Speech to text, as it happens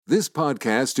This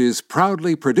podcast is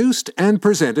proudly produced and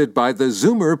presented by the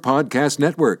Zoomer Podcast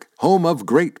Network, home of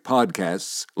great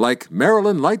podcasts like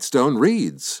Marilyn Lightstone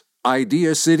Reads,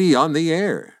 Idea City on the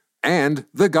Air, and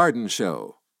The Garden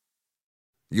Show.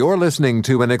 You're listening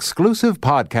to an exclusive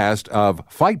podcast of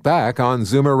Fight Back on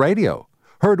Zoomer Radio,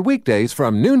 heard weekdays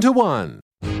from noon to 1.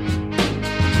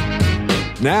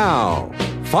 Now,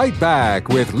 Fight Back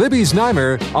with Libby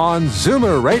Znaimer on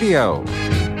Zoomer Radio.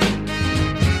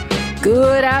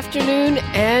 Good afternoon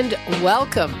and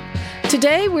welcome.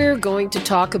 Today we're going to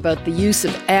talk about the use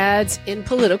of ads in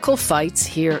political fights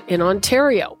here in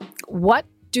Ontario. What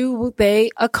do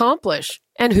they accomplish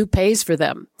and who pays for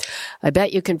them? I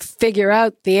bet you can figure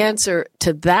out the answer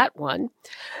to that one.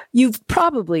 You've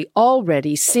probably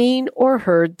already seen or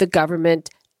heard the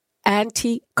government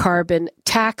anti-carbon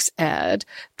tax ad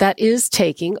that is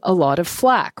taking a lot of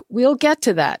flack. We'll get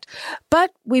to that. But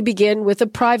we begin with a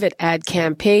private ad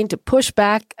campaign to push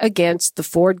back against the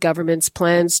Ford government's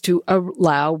plans to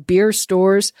allow beer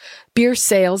sales,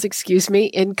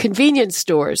 in convenience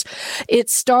stores.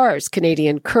 It stars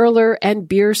Canadian curler and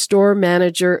beer store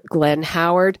manager Glenn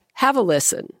Howard. Have a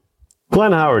listen.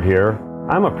 Glenn Howard here.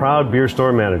 I'm a proud beer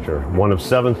store manager, one of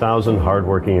 7,000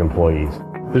 hardworking employees.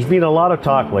 There's been a lot of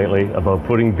talk lately about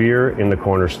putting beer in the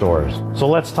corner stores. So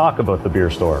let's talk about the beer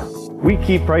store. We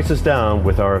keep prices down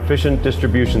with our efficient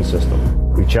distribution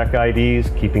system. We check IDs,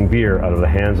 keeping beer out of the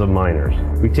hands of minors.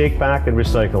 We take back and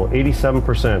recycle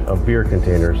 87% of beer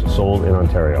containers sold in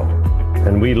Ontario.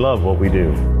 And we love what we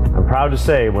do. I'm proud to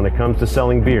say when it comes to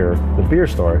selling beer, the beer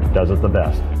store does it the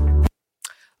best.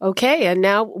 Okay, and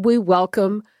now we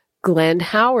welcome Glenn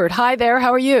Howard. Hi there,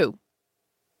 how are you?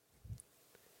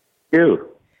 You.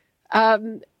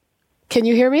 Can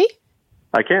you hear me?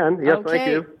 I can. Yes, okay. Thank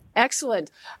you.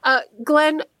 Excellent.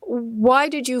 Glenn, why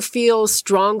did you feel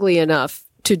strongly enough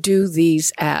to do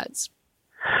these ads?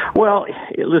 Well,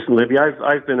 listen, Libby,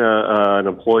 I've been an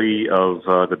employee of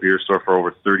the beer store for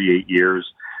over 38 years.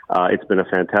 It's been a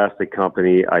fantastic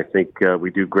company. I think we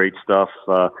do great stuff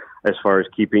as far as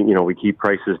keeping, we keep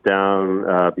prices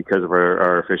down because of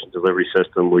our efficient delivery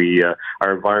system.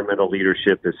 Our environmental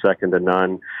leadership is second to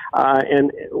none.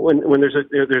 And when there's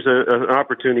an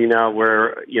opportunity now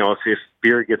where, if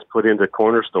beer gets put into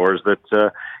corner stores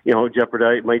that,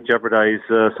 might jeopardize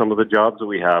some of the jobs that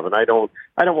we have. And I don't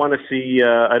want to see,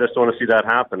 I just don't want to see that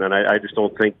happen. And I just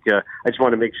don't think, I just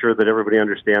want to make sure that everybody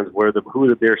understands who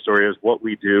the beer store is, what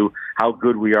we do, how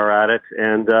good we are at it.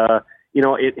 And,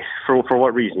 for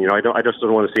what reason? I just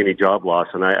don't want to see any job loss,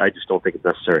 and I just don't think it's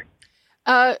necessary.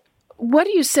 What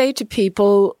do you say to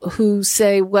people who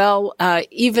say, well,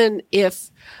 even if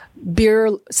beer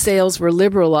sales were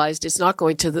liberalized, it's not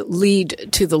going to lead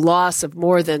to the loss of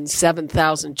more than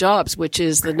 7,000 jobs, which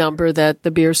is the number that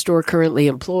the beer store currently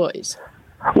employs?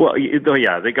 Well,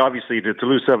 yeah, I think obviously to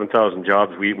lose 7,000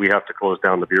 jobs, we have to close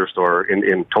down the beer store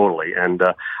in totally. And,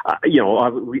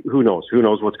 who knows? Who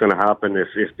knows what's going to happen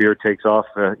if beer takes off,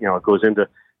 it goes into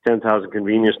 10,000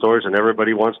 convenience stores and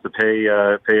everybody wants to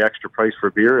pay extra price for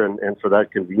beer and for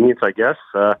that convenience, I guess,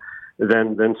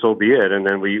 then so be it. And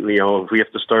then if we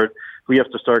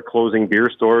have to start closing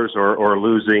beer stores or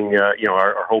losing,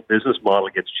 our whole business model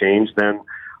gets changed, then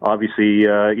obviously,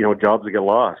 jobs will get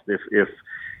lost. If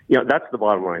that's the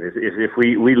bottom line. Is if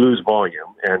we lose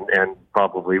volume and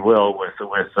probably will with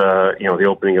the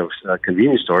opening of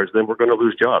convenience stores, then we're going to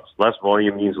lose jobs. Less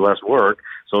volume means less work,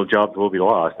 so jobs will be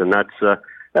lost, and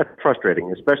that's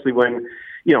frustrating, especially when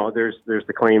there's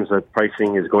the claims that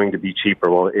pricing is going to be cheaper.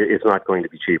 Well, it's not going to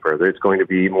be cheaper. It's going to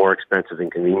be more expensive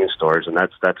in convenience stores, and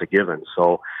that's a given.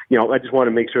 So I just want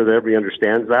to make sure that everybody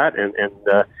understands that, and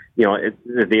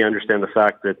they understand the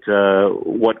fact that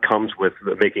what comes with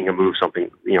making a move, something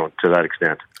to that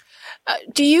extent.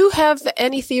 Do you have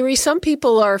any theory? Some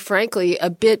people are frankly a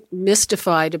bit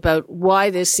mystified about why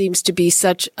this seems to be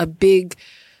such a big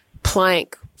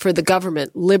plank for the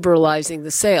government liberalizing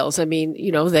the sales. I mean,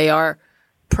 they are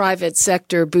private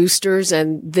sector boosters,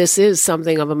 and this is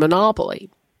something of a monopoly.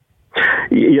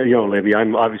 Libby,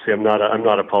 I'm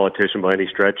not a politician by any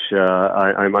stretch.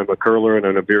 I'm a curler and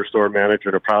I'm a beer store manager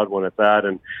and a proud one at that.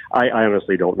 And I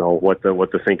honestly don't know what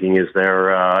the thinking is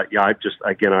there. I'm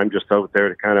just out there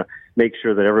to kind of make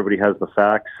sure that everybody has the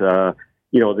facts.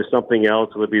 There's something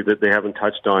else, Libby, that they haven't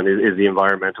touched on is the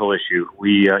environmental issue.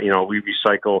 We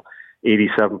recycle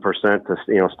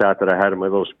 87%, stat that I had in my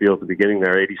little spiel at the beginning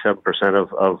there, 87%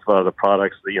 of the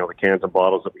products, the cans and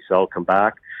bottles that we sell come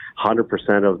back.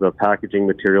 100% of the packaging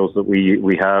materials that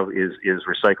we have is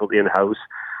recycled in-house.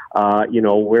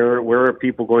 Where are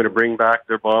people going to bring back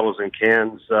their bottles and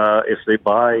cans if they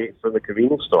buy from the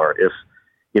convenience store? If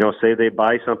say they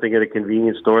buy something at a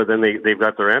convenience store, then they've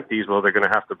got their empties. Well, they're going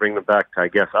to have to bring them back to, I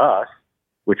guess, us,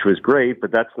 which was great,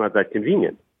 but that's not that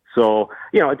convenient. So,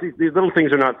 these little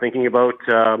things are not thinking about.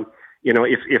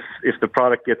 If the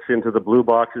product gets into the blue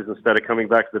boxes instead of coming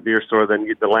back to the beer store, then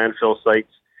the landfill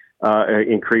sites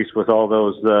increase with all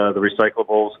those the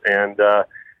recyclables, and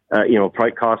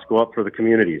price costs go up for the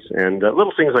communities, and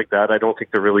little things like that. I don't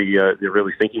think they're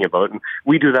really thinking about. And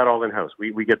we do that all in house.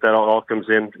 We get that all comes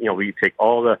in. We take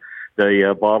all the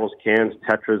bottles, cans,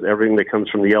 tetras, everything that comes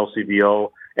from the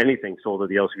LCBO. Anything sold at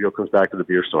the LCBO comes back to the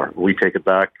beer store. We take it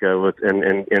back and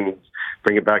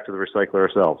bring it back to the recycler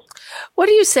ourselves. What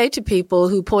do you say to people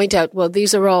who point out, well,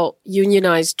 these are all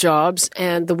unionized jobs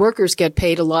and the workers get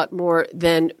paid a lot more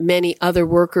than many other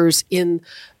workers in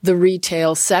the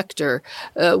retail sector?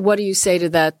 What do you say to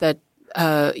that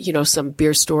some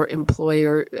beer store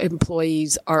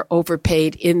employees are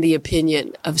overpaid in the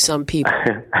opinion of some people?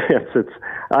 Yes,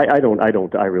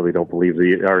 I really don't believe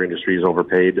our industry is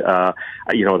overpaid.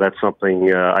 That's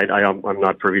something I'm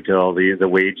not privy to all the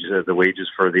wages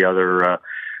for the other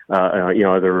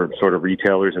other sort of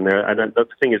retailers in there. And the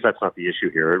thing is, that's not the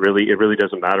issue here. It really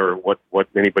doesn't matter what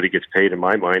anybody gets paid. In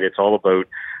my mind, it's all about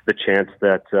the chance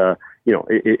that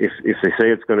if they say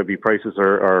it's going to be prices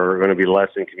are going to be less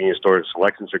in convenience stores,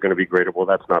 selections are going to be greater. Well,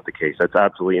 that's not the case. That's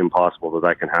absolutely impossible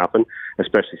that can happen,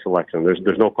 especially selection.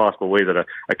 There's no possible way that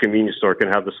a convenience store can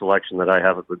have the selection that I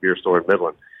have at the beer store in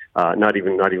Midland. Not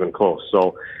even close.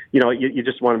 So, you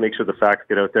just want to make sure the facts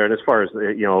get out there. And as far as,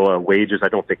 wages, I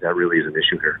don't think that really is an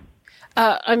issue here.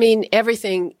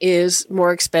 Everything is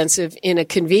more expensive in a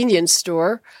convenience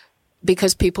store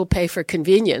because people pay for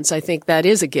convenience. I think that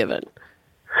is a given.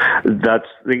 That's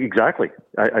exactly.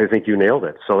 I think you nailed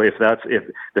it. So if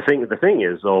the thing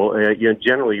is though,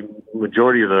 generally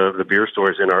majority of the beer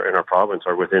stores in our province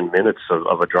are within minutes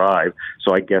of a drive.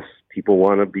 So I guess people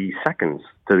want to be seconds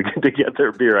to get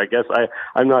their beer. I guess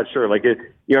I'm not sure. Like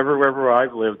wherever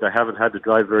I've lived, I haven't had to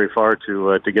drive very far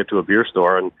to get to a beer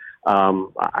store. And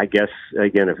I guess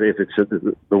again, if it's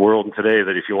the world today,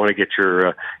 that if you want to get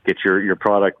your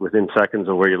product within seconds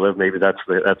of where you live, maybe that's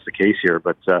the case here.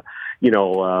 But it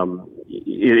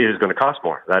is going to cost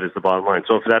more. That is the bottom line.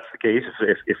 So if that's the case,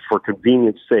 if for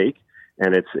convenience sake,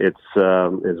 and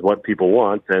it's what people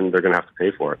want, then they're going to have to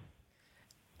pay for it.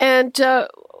 And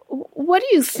what do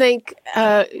you think?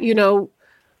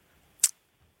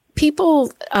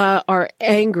 People are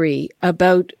angry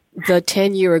about the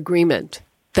 10-year agreement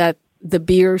that the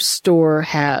beer store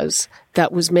has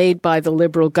that was made by the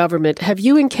Liberal government. Have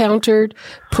you encountered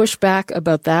pushback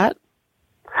about that?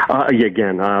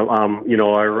 Again, our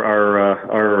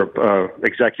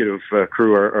executive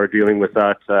crew are dealing with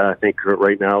that. I think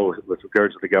right now, with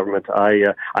regards to the government,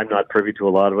 I'm not privy to a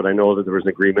lot of it. I know that there was an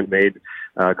agreement made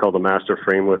called the Master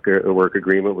Framework Work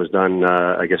Agreement. Was done,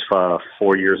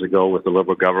 4 years ago with the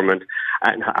Liberal government.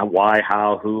 And why,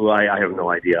 how, who? I have no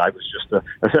idea. I was just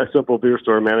a simple beer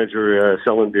store manager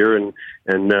selling beer and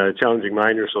challenging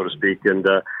miners, so to speak. And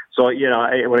so,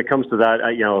 when it comes to that,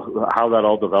 how that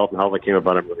all developed and how that came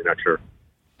about, I'm really not sure.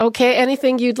 Okay.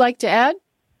 Anything you'd like to add?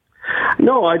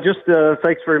 No, I just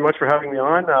thanks very much for having me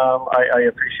on. I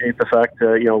appreciate the fact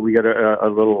we got a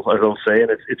little say,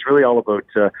 and it's really all about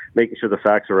making sure the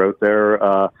facts are out there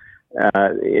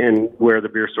and where the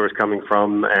beer store is coming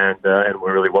from, and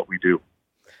really what we do.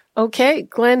 Okay,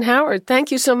 Glenn Howard,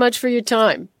 thank you so much for your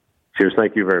time. Cheers.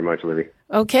 Thank you very much, Libby.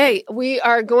 Okay, we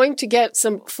are going to get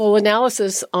some full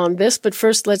analysis on this, but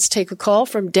first let's take a call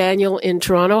from Daniel in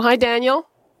Toronto. Hi, Daniel.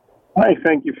 Hi,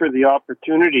 thank you for the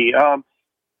opportunity.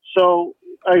 So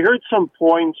I heard some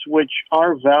points which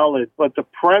are valid, but the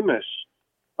premise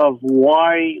of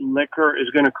why liquor is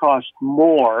going to cost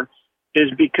more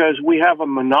is because we have a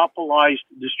monopolized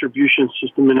distribution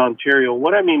system in Ontario.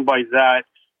 What I mean by that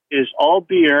is all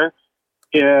beer,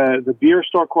 the Beer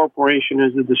Store Corporation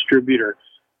is the distributor.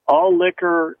 All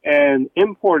liquor and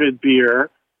imported beer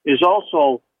is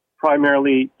also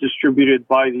primarily distributed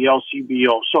by the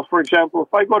LCBO. So, for example,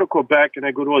 if I go to Quebec and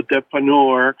I go to a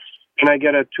dépanneur and I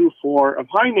get a 2-4 of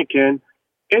Heineken,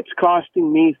 it's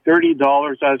costing me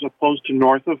 $30 as opposed to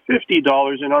north of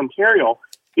 $50 in Ontario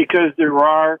because there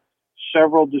are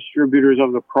several distributors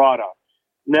of the product.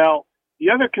 Now,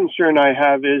 the other concern I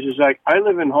have is like I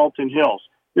live in Halton Hills.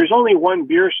 There's only one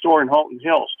beer store in Halton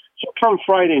Hills. So come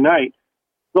Friday night,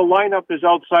 the lineup is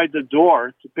outside the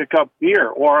door to pick up beer.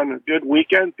 Or on a good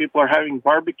weekend, people are having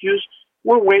barbecues.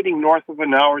 We're waiting north of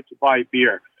an hour to buy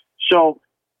beer. So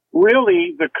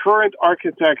really, the current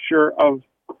architecture of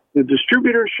the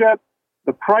distributorship,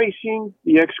 the pricing,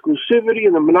 the exclusivity,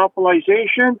 and the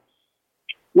monopolization,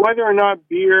 whether or not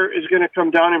beer is going to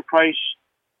come down in price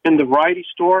in the variety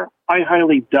store, I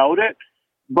highly doubt it.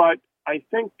 But I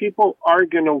think people are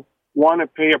going to want to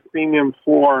pay a premium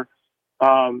for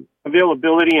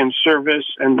availability and service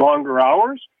and longer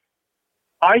hours.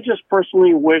 I just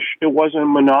personally wish it wasn't a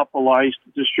monopolized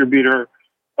distributor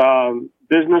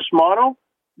business model.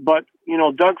 But, you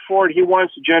know, Doug Ford, he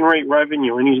wants to generate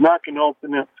revenue, and he's not going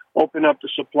to open up the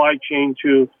supply chain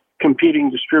to competing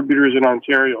distributors in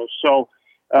Ontario. So,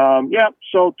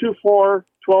 so 2, 4,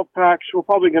 12 packs, we're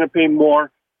probably going to pay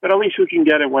more, but at least we can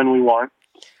get it when we want.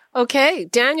 Okay.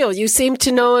 Daniel, you seem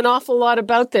to know an awful lot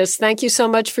about this. Thank you so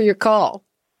much for your call.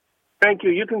 Thank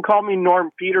you. You can call me Norm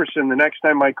Peterson the next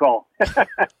time I call.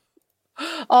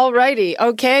 All righty.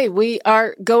 Okay. We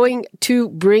are going to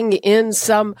bring in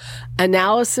some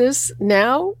analysis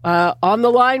now. On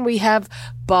the line, we have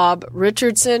Bob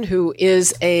Richardson, who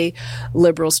is a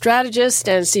Liberal strategist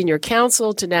and senior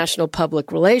counsel to National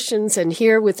Public Relations. And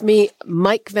here with me,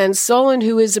 Mike Van Solen,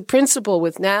 who is a principal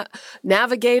with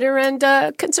Navigator and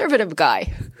a conservative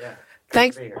guy. Yeah,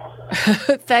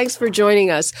 thanks for joining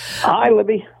us. Hi,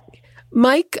 Libby.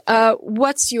 Mike,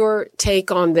 what's your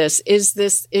take on this? Is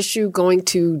this issue going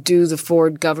to do the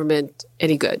Ford government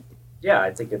any good? Yeah,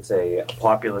 I think it's a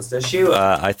populist issue.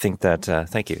 I think that,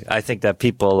 thank you. I think that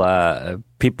people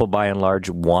by and large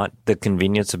want the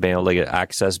convenience of being able to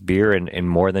access beer in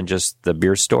more than just the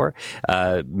beer store.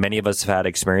 Many of us have had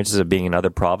experiences of being in other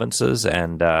provinces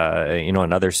and,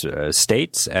 in other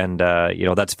states, and,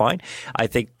 that's fine. I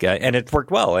think, and it worked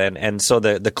well. And so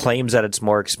the claims that it's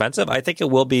more expensive, I think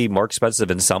it will be more expensive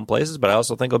in some places, but I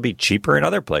also think it'll be cheaper in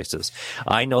other places.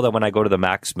 I know that when I go to the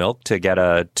Max Milk to get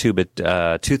a tube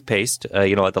of toothpaste,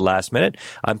 at the last minute,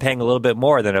 I'm paying a little bit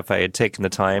more than if I had taken the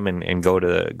time and go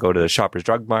to the Shoppers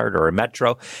Drug Mart or a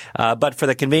Metro. But for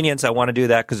the convenience, I want to do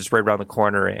that because it's right around the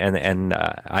corner, and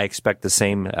I expect the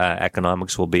same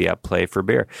economics will be at play for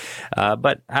beer.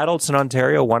 But adults in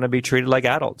Ontario want to be treated like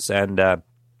adults, and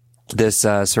this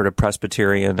sort of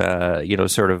Presbyterian,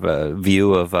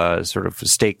 view of sort of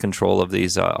state control of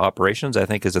these operations, I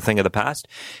think, is a thing of the past.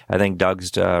 I think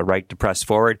Doug's right to press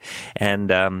forward. And,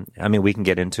 we can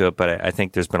get into it, but I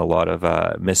think there's been a lot of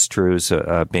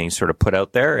mistruths being sort of put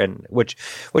out there, and which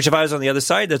if I was on the other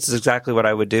side, that's exactly what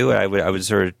I would do. I would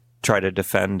sort of try to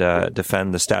defend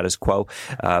the status quo.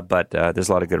 But there's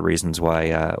a lot of good reasons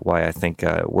why I think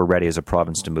we're ready as a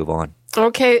province to move on.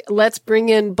 Okay, let's bring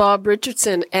in Bob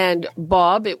Richardson. And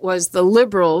Bob, it was the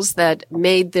Liberals that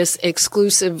made this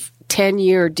exclusive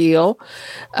 10-year deal,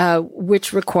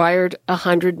 which required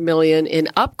 $100 million in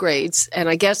upgrades. And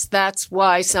I guess that's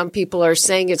why some people are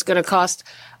saying it's going to cost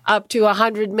up to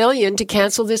 $100 million to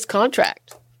cancel this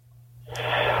contract.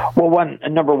 Well,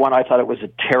 number one, I thought it was a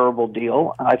terrible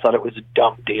deal. I thought it was a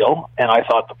dumb deal, and I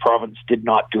thought the province did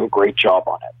not do a great job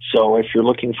on it. So if you're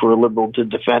looking for a Liberal to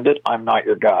defend it, I'm not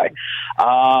your guy.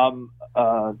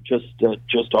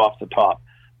 Just off the top.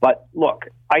 But look,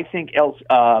 I think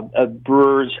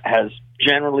Brewers has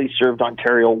generally served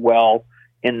Ontario well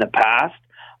in the past,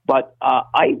 but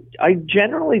I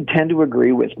generally tend to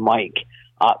agree with Mike.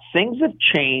 Things have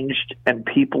changed, and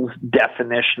people's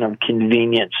definition of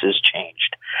convenience has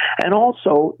changed. And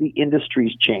also, the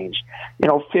industry's changed.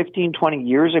 15, 20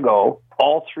 years ago,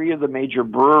 all three of the major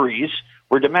breweries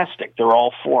were domestic. They're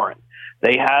all foreign.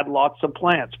 They had lots of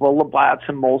plants. Well, Labatt's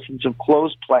and Molson's have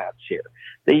closed plants here.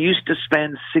 They used to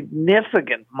spend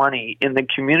significant money in the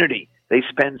community. They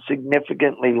spend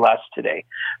significantly less today.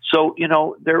 So,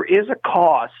 there is a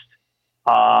cost.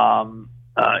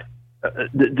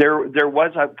 There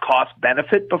was a cost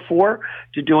benefit before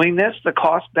to doing this. The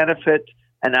cost benefit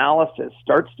analysis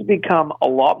starts to become a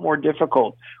lot more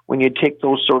difficult when you take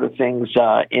those sort of things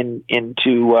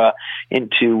into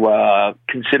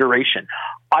consideration.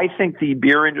 I think the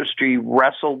beer industry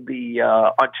wrestled the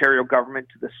Ontario government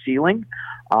to the ceiling,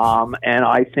 and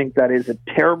I think that is a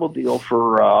terrible deal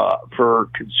for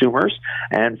consumers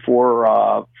and for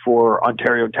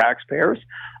Ontario taxpayers.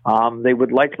 They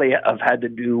would likely have had to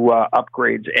do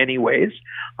upgrades anyways,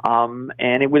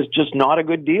 and it was just not a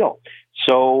good deal.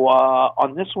 So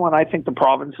on this one, I think the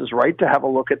province is right to have a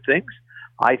look at things.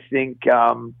 I think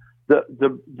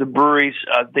the breweries,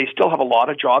 they still have a lot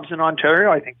of jobs in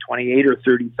Ontario. I think 28 or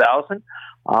 30,000.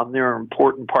 They're an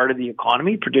important part of the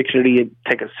economy, particularly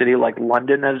take a city like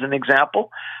London as an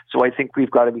example. So I think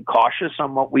we've got to be cautious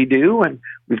on what we do, and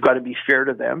we've got to be fair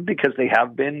to them because they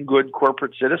have been good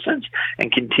corporate citizens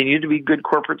and continue to be good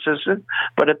corporate citizens.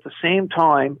 But at the same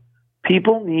time,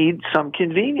 people need some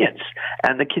convenience,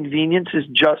 and the convenience is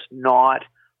just not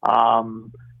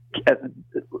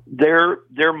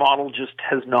their model just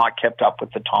has not kept up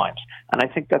with the times. And I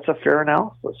think that's a fair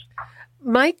analysis.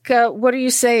 Mike, what do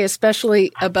you say,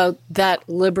 especially about that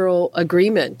liberal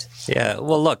agreement? Yeah,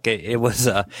 well, look, it was.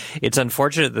 It's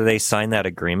unfortunate that they signed that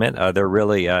agreement. They're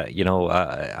really,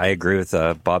 I agree with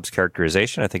Bob's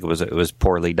characterization. I think it was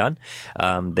poorly done.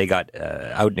 They got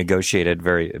out negotiated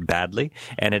very badly,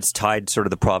 and it's tied sort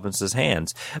of the province's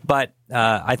hands. But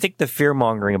I think the fear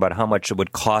mongering about how much it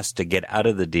would cost to get out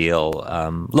of the deal.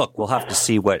 Look, we'll have to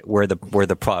see where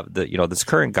this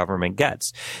current government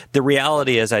gets. The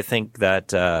reality is, I think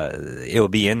that it will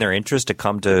be in their interest to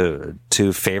come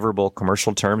to favorable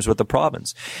commercial terms with the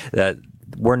province. That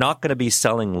we're not going to be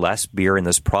selling less beer in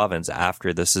this province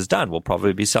after this is done. We'll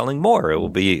probably be selling more. It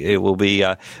will be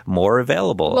more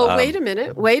available. Well, wait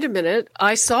a minute.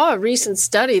 I saw a recent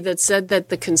study that said that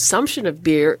the consumption of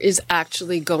beer is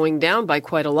actually going down by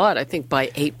quite a lot. I think by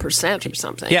 8% or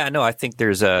something. Yeah, no, I think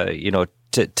there's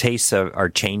tastes are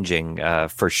changing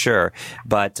for sure,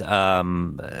 but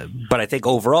I think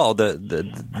overall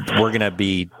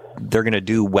they're going to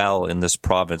do well in this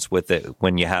province with it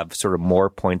when you have sort of more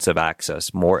points of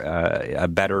access, more a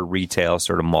better retail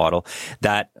sort of model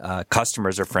that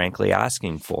customers are frankly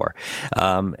asking for.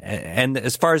 And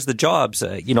as far as the jobs,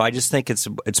 I just think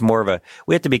it's more of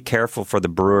we have to be careful for the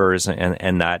brewers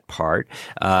and that part.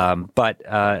 But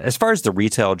as far as the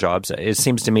retail jobs, it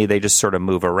seems to me they just sort of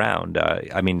move around.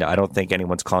 I don't think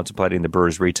anyone's contemplating the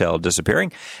brewers retail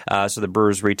disappearing. So the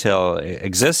brewers retail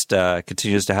exists,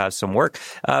 continues to have some work.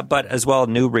 But as well,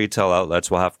 new retail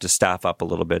outlets will have to staff up a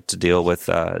little bit to deal with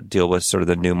sort of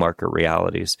the new market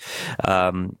realities.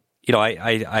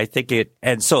 I think it,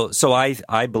 and so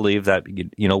I believe that,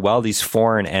 while these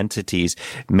foreign entities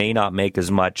may not make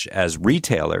as much as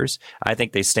retailers, I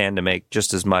think they stand to make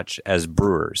just as much as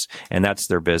brewers, and that's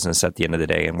their business at the end of the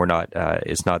day. And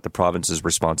it's not the province's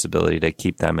responsibility to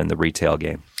keep them in the retail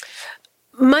game.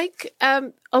 Mike,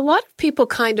 a lot of people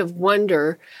kind of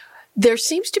wonder, there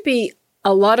seems to be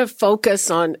a lot of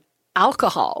focus on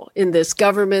alcohol in this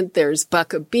government. There's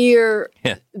Buck of Beer,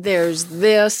 There's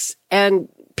this, and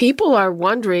people are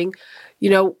wondering,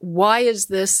 why is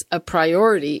this a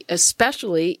priority,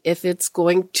 especially if it's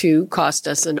going to cost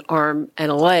us an arm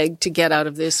and a leg to get out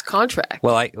of this contract?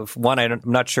 Well, I'm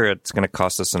not sure it's going to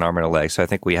cost us an arm and a leg, so I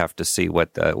think we have to see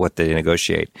what they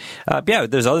negotiate.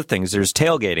 There's other things. There's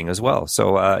tailgating as well.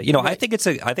 So, right. I think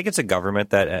it's a government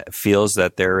that feels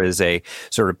that there is a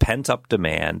sort of pent up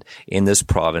demand in this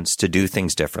province to do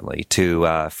things differently,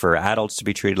 for adults to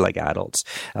be treated like adults,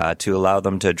 to allow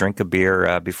them to drink a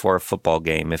beer before a football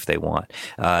game if they want.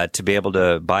 To be able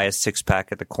to buy a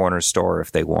 6-pack at the corner store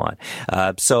if they want.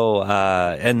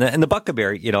 And the Buck of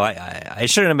Beer, I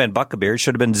shouldn't have been Buck of Beer. It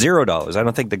should have been $0. I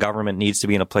don't think the government needs to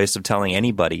be in a place of telling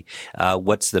anybody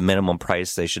what's the minimum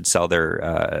price they should sell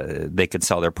they could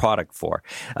sell their product for.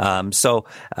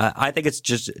 I think it's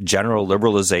just general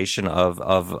liberalization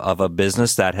of a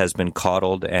business that has been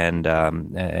coddled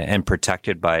and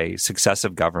protected by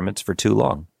successive governments for too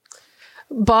long.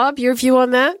 Bob, your view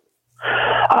on that?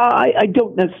 I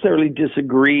don't necessarily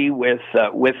disagree with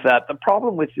that. The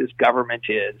problem with this government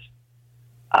is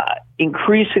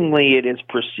increasingly it is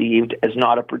perceived as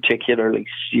not a particularly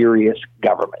serious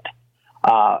government,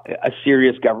 a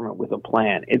serious government with a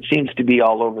plan. It seems to be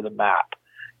all over the map.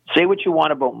 Say what you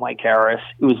want about Mike Harris.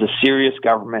 It was a serious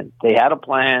government. They had a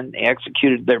plan. They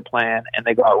executed their plan, and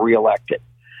they got reelected.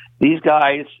 These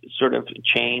guys sort of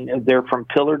they're from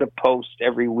pillar to post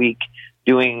every week,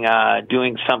 doing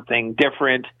something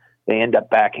different. They end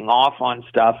up backing off on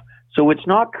stuff. So it's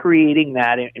not creating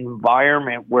that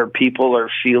environment where people are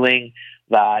feeling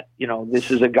that, this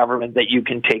is a government that you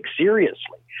can take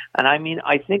seriously. And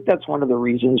I think that's one of the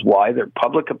reasons why their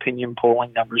public opinion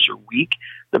polling numbers are weak.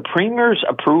 The Premier's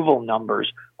approval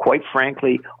numbers, quite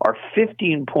frankly, are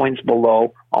 15 points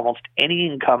below almost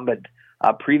any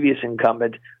previous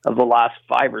incumbent of the last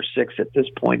 5 or 6 at this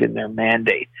point in their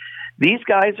mandate. These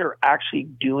guys are actually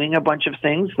doing a bunch of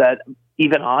things that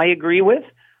even I agree with,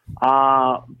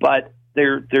 but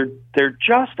they're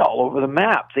just all over the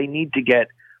map. They need to get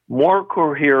more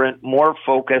coherent, more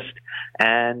focused,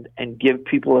 and give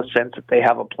people a sense that they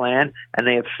have a plan, and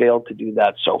they have failed to do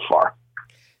that so far.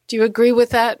 Do you agree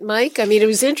with that, Mike? It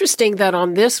was interesting that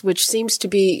on this, which seems to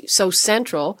be so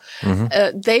central,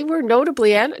 they were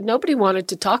notably, and nobody wanted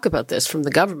to talk about this from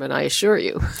the government, I assure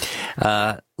you.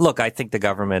 Look, I think the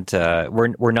government,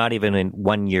 we're not even in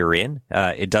 1 year in.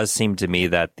 It does seem to me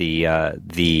that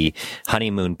the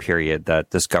honeymoon period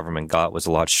that this government got was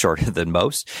a lot shorter than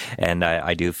most. And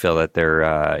I do feel that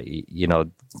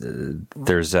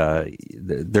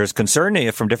there's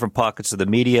concern from different pockets of the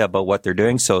media about what they're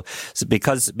doing. So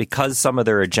because some of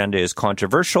their agenda is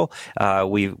controversial,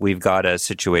 we've got a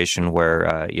situation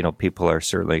where, people are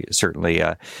certainly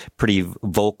pretty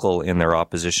vocal in their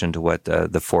opposition to what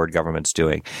the Ford government's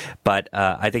doing. But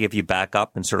I think if you back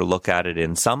up and sort of look at it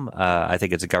in sum, I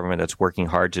think it's a government that's working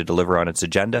hard to deliver on its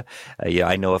agenda.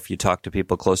 I know if you talk to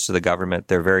people close to the government,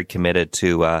 they're very committed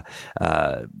to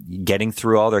getting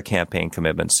through all their campaign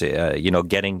commitments.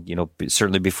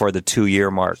 Certainly before the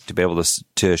 2-year mark, to be able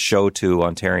to show to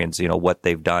Ontarians, what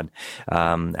they've done,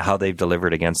 how they've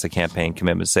delivered against the campaign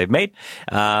commitments they've made.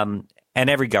 And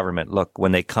every government, look,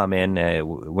 when they come in,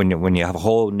 when you have a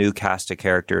whole new cast of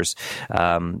characters,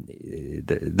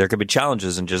 there could be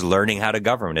challenges in just learning how to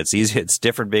govern. It's easy. It's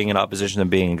different being in opposition than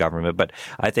being in government. But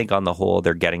I think on the whole,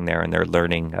 they're getting there and they're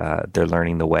learning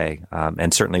the way,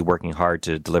 and certainly working hard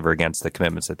to deliver against the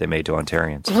commitments that they made to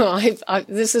Ontarians. Well,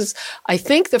 this is, I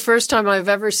think, the first time I've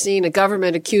ever seen a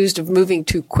government accused of moving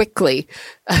too quickly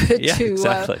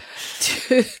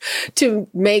to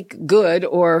make good,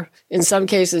 or in some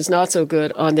cases not so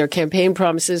good, on their campaign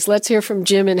promises. Let's hear from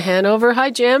Jim in Hanover. Hi,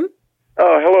 Jim.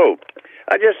 Oh, hello.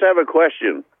 I just have a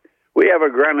question. We have a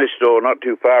granny store not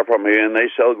too far from here, and they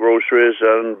sell groceries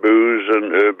and booze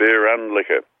and beer and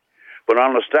liquor. But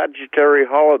on a statutory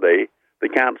holiday, they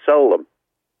can't sell them.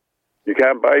 You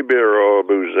can't buy beer or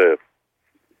booze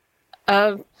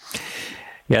there.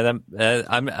 Yeah,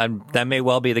 that may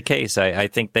well be the case. I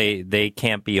think they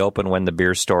can't be open when the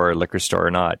beer store or liquor store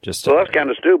are not. Well, that's kind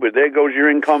of stupid. There goes your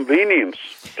inconvenience,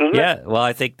 doesn't it? Yeah, well,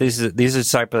 I think these are the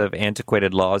type of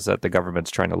antiquated laws that the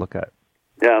government's trying to look at.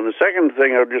 Yeah, and the second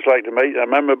thing I'd just like to make, I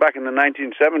remember back in the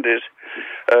 1970s,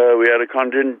 we had a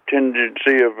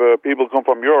contingency of people come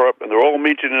from Europe, and they're all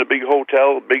meeting in a big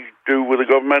hotel, big do with the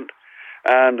government,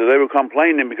 and they were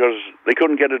complaining because they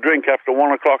couldn't get a drink after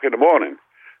 1 o'clock in the morning.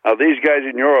 Now, these guys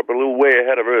in Europe are a little way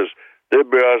ahead of us. Their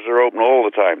bars are open all the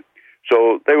time.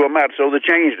 So they were mad, so they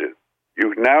changed it.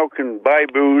 You now can buy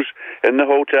booze in the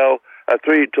hotel at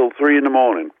 3 till 3 in the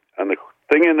morning. And the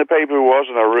thing in the paper was,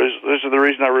 and this is the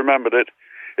reason I remembered it,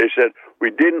 it said, we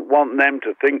didn't want them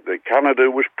to think that Canada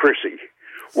was prissy.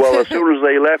 Well, as soon as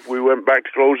they left, we went back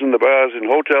to closing the bars in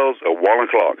hotels at 1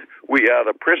 o'clock. We are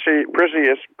the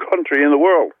prissiest country in the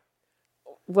world.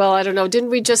 Well, I don't know. Didn't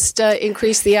we just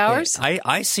increase the hours?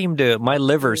 My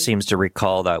liver seems to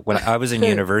recall that when I was in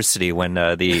university, when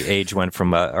the age went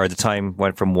from, or the time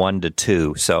went from 1 to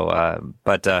 2. So, I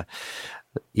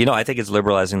think it's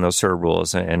liberalizing those sort of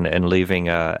rules and leaving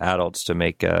adults to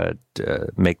make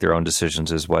their own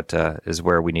decisions is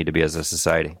where we need to be as a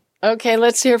society. Okay,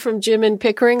 let's hear from Jim in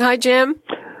Pickering. Hi, Jim.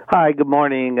 Hi, good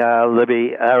morning,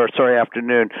 Libby.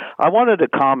 Afternoon. I wanted to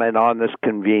comment on this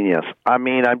convenience. I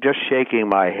mean, I'm just shaking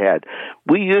my head.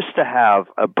 We used to have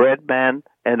a bread man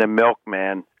and a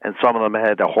milkman, and some of them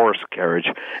had a horse carriage.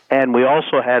 And we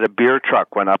also had a beer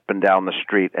truck went up and down the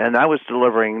street. And I was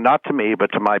delivering, not to me,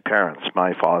 but to my parents,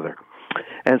 my father.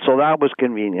 And so that was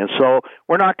convenient. So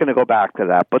we're not going to go back to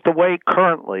that. But the way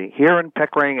currently, here in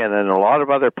Pickering and in a lot of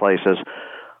other places,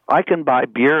 I can buy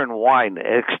beer and wine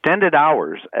at extended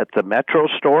hours at the Metro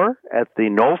store, at the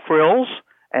No Frills,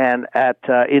 and at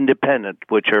Independent,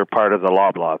 which are part of the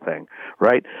Loblaw thing,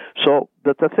 right? So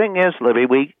the thing is,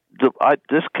 Libby,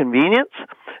 this convenience,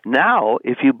 now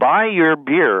if you buy your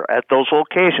beer at those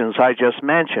locations I just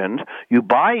mentioned, you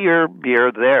buy your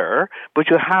beer there, but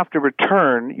you have to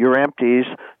return your empties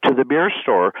to the beer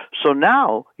store. So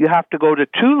now you have to go to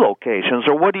 2 locations,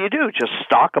 or what do? Just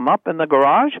stock them up in the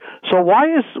garage? So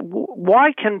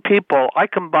why can people, I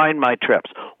combine my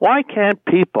trips, why can't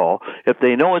people, if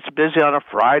they know it's busy on a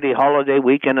Friday, holiday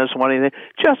weekend or something,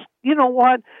 just, you know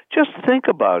what, just think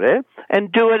about it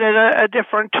and do it at a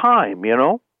different time,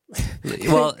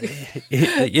 Well,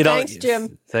 thanks,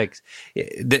 Jim. Thanks.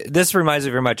 This reminds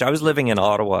me very much. I was living in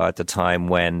Ottawa at the time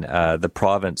when the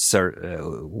province, for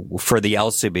the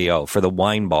LCBO, for the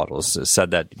wine bottles,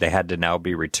 said that they had to now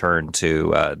be returned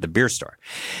to the beer store,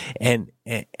 and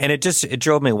it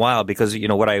drove me wild because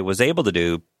what I was able to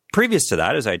do previous to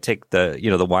that is I'd take the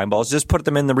wine bottles, just put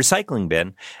them in the recycling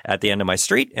bin at the end of my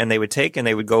street, and they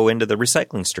would go into the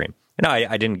recycling stream.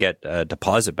 I didn't get a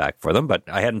deposit back for them, but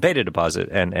I hadn't paid a deposit,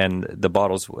 and the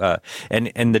bottles,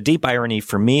 and the deep irony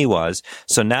for me was,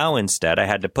 so now instead I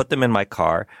had to put them in my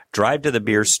car, drive to the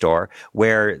beer store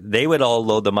where they would all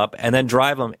load them up and then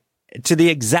drive them to the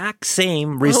exact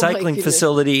same recycling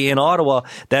facility in Ottawa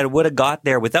that would have got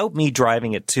there without me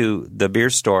driving it to the beer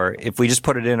store if we just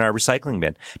put it in our recycling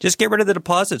bin. Just get rid of the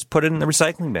deposits, put it in the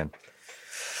recycling bin.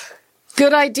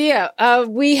 Good idea.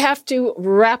 We have to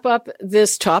wrap up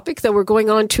this topic, though we're going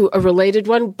on to a related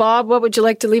one. Bob, what would you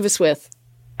like to leave us with?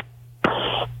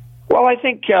 Well, I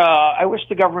think I wish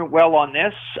the government well on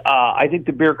this. I think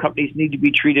the beer companies need to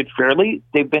be treated fairly.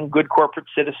 They've been good corporate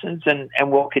citizens and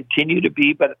will continue to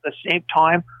be. But at the same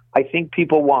time, I think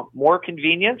people want more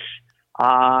convenience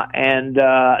and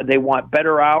they want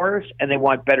better hours and they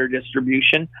want better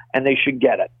distribution, and they should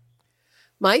get it.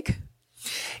 Mike?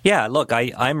 Yeah, look,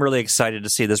 I'm really excited to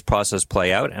see this process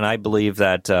play out, and I believe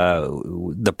that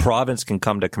the province can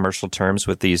come to commercial terms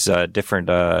with these different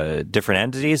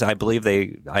entities. I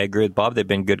agree with Bob. They've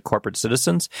been good corporate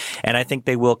citizens, and I think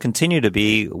they will continue to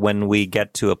be when we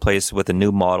get to a place with a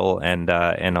new model, and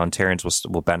Ontarians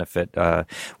will benefit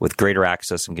with greater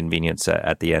access and convenience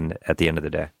at the end of the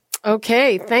day.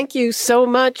 Okay, thank you so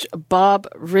much, Bob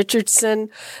Richardson,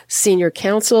 Senior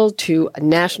Counsel to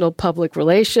National Public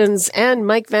Relations, and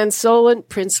Mike Van Soelen,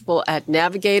 Principal at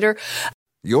Navigator.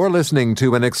 You're listening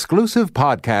to an exclusive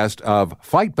podcast of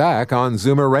Fight Back on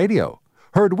Zoomer Radio,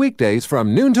 heard weekdays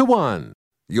from noon to 1.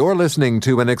 You're listening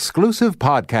to an exclusive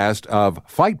podcast of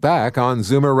Fight Back on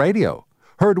Zoomer Radio,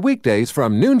 heard weekdays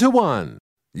from noon to 1.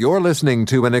 You're listening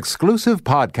to an exclusive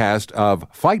podcast of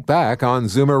Fight Back on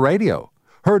Zoomer Radio,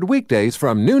 heard weekdays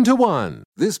from noon to 1.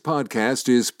 This podcast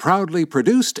is proudly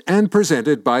produced and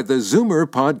presented by the Zoomer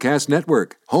Podcast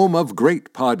Network, home of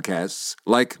great podcasts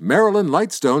like Marilyn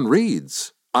Lightstone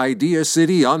Reads, Idea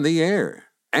City on the Air,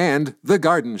 and The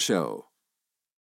Garden Show.